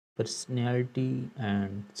personality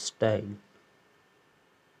and style.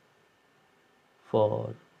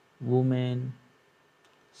 For women,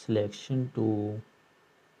 selection to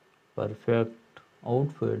perfect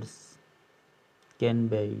outfits can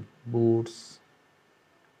be boot,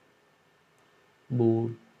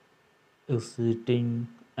 exiting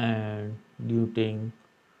and duting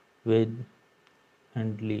with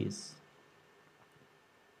handles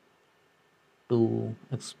to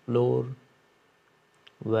explore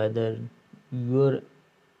whether you're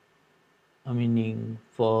aiming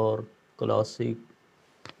for classic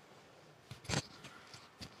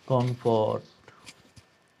comfort,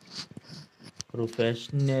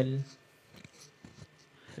 professional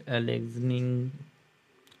elegance,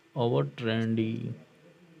 over trendy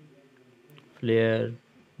flair.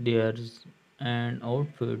 There's an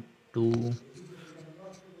outfit to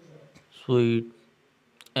suit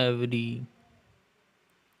every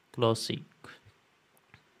classic.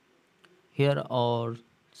 Here are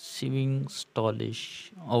seven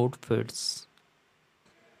stylish outfits,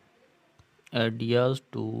 ideas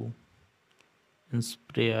to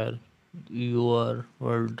inspire your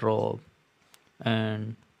wardrobe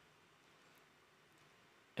and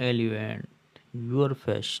elevate your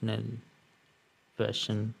fashion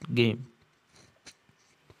game.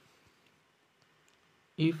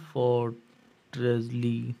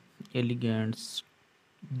 Effortlessly elegance,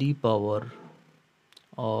 the power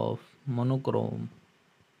of monochrome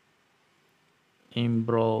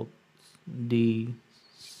embroids the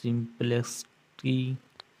simplicity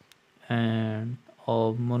and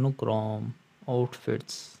of monochrome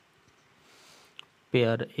outfits.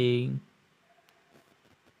 Pair a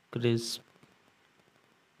crisp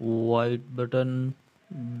white button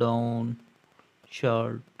down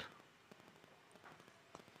shirt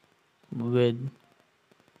with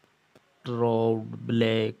robbed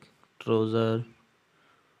black trouser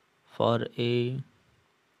for a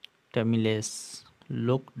timeless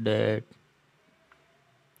look that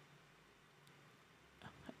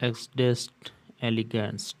exudes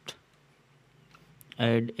elegance.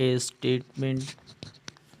 Add a statement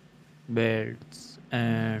belts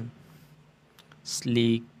and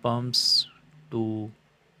sleek pumps to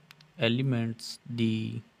elements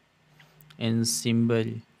the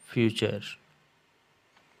ensemble future.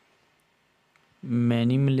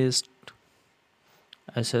 Minimalist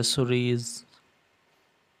accessories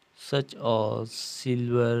such as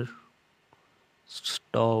silver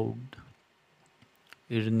stout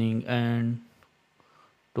earring and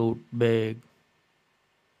tote bag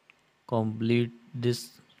complete this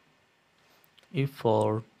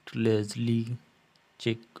effortlessly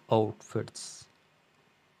chic outfits.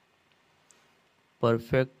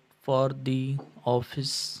 Perfect for the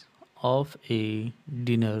office of a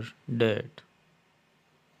dinner date.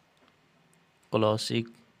 Classic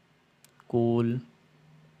cool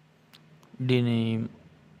denim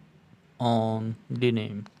on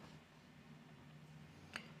denim.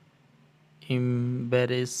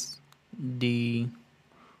 Embrace the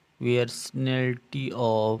versatility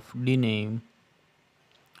of denim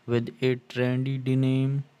with a trendy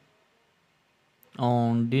denim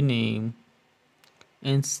on denim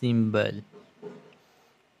ensemble.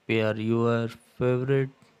 Pair your favorite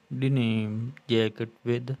denim jacket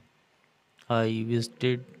with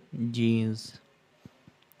high-waisted jeans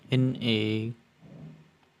in a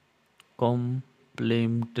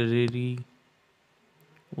complementary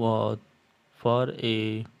wash for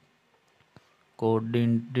a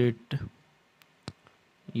coordinated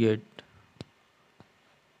yet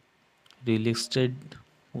relaxed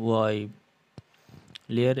vibe.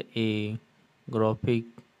 Layer a graphic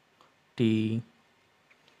tee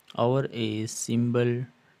over a simple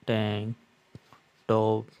tank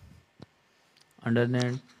top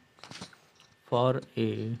underneath for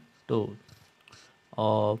a toe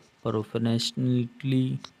of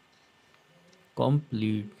professionally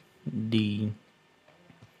complete the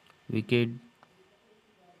wicked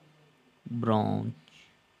brown.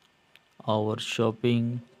 Our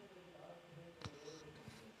shopping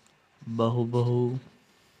bahu bahu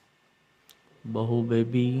bahu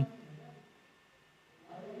baby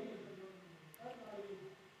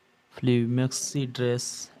flea maxi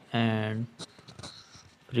dress and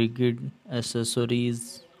frigid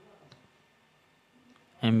accessories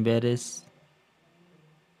embrace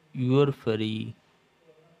your furry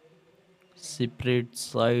separate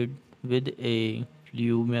side with a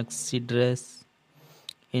flea maxi dress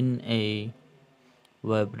in a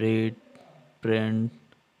vibrant print.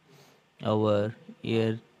 Our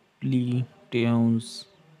early tunes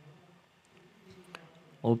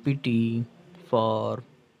OPT for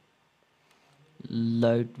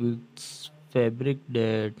lightweight fabric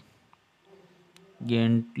that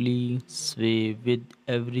gently sway with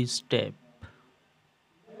every step,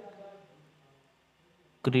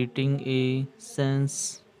 creating a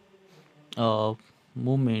sense of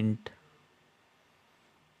movement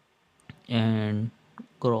and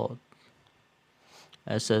growth.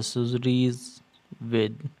 Accessories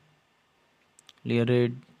with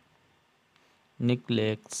layered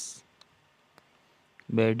necklace,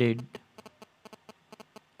 beaded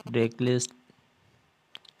necklace,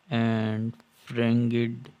 and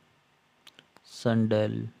fringed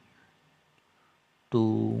sandal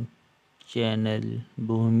to channel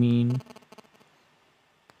bohemian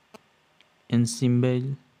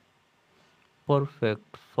ensemble,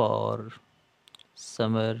 perfect for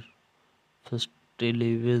summer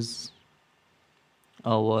festivities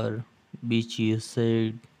or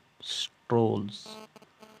beachside strolls.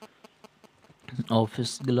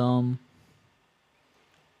 Office glam,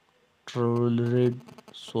 tailored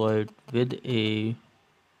suit with a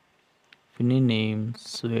feminine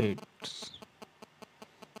sweats.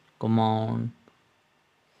 Command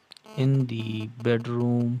in the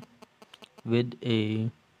bedroom with a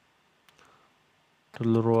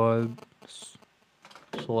tailored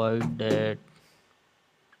suit that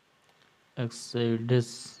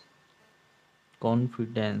exceeds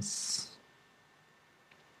confidence.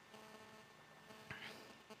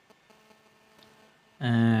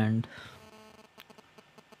 And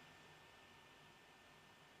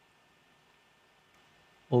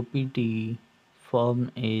OPT form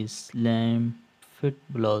a slim fit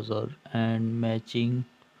blazer and matching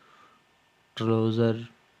trouser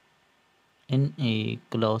in a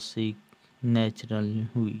classic natural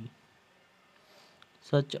hue,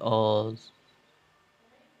 such as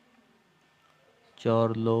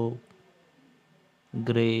charlo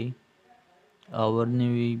gray or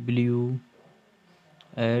navy blue,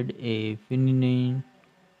 add a feminine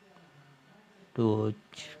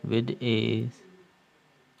touch with a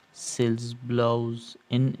silk blouse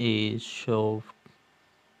in a soft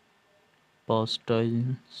pastel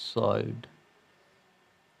shade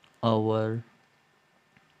or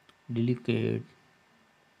delicate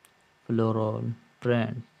floral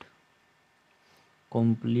print.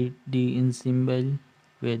 Complete the ensemble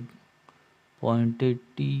with pointed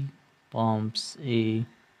T palms, a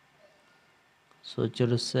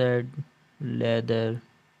sutured leather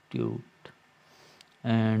tube,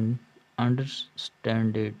 and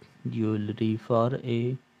understated jewelry for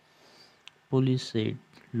a polished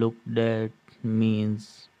look that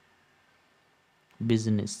means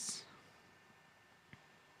business.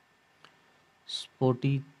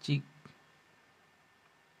 Sporty chic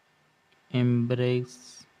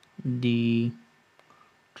embrace the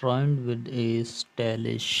trend with a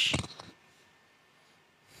stylish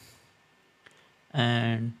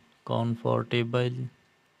and comfortable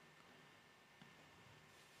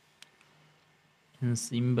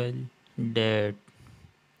ensemble that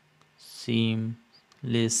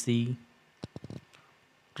seamlessly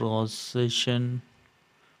transition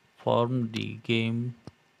from the game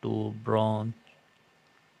to bronze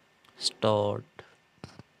start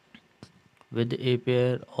with a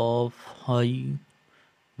pair of high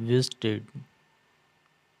waisted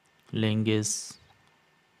leggings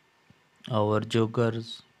or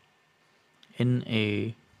joggers in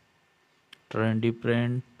a trendy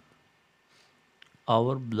print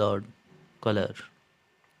or blood color.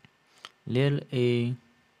 Layer a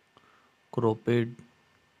cropped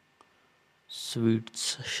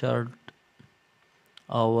sweatshirt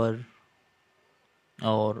over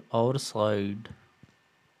or outside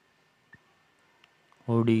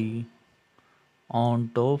hoodie on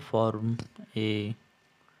top form a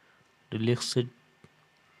relaxed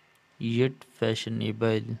yet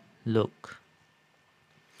fashionable look.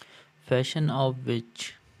 Fashion of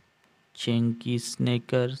which chunky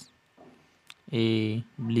sneakers, a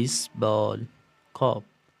bliss ball cap,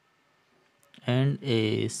 and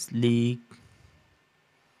a sleek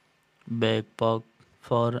backpack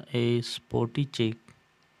for a sporty chic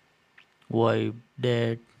vibe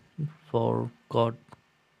that forgot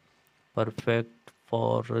perfect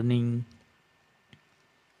for running,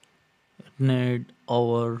 need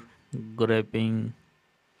or grabbing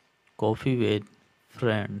coffee with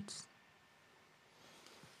friends.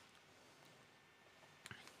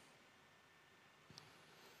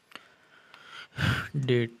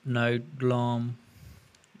 Date night glam,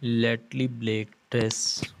 lately black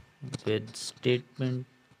dress with statement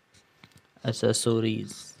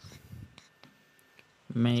accessories.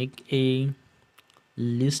 Make a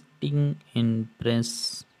listing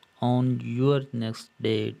impress on your next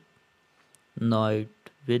date night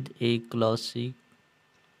with a classic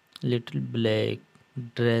little black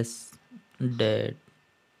dress that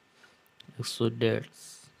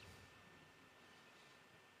exudates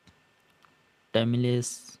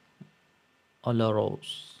timeless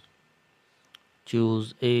olaros.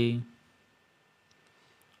 Choose a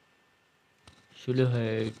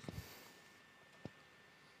silhouette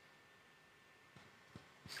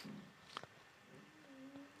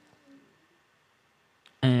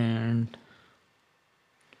and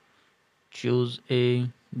choose a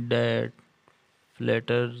that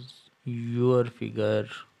flatters your figure,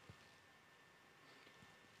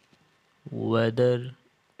 whether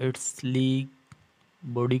it's sleek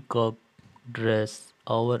body cup dress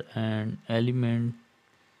or an elegant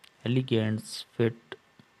fit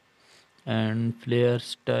and flare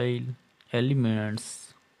style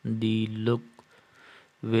elements the look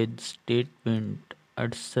with statement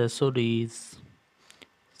accessories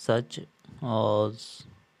such as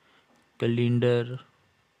calendar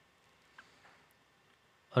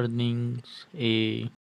earnings a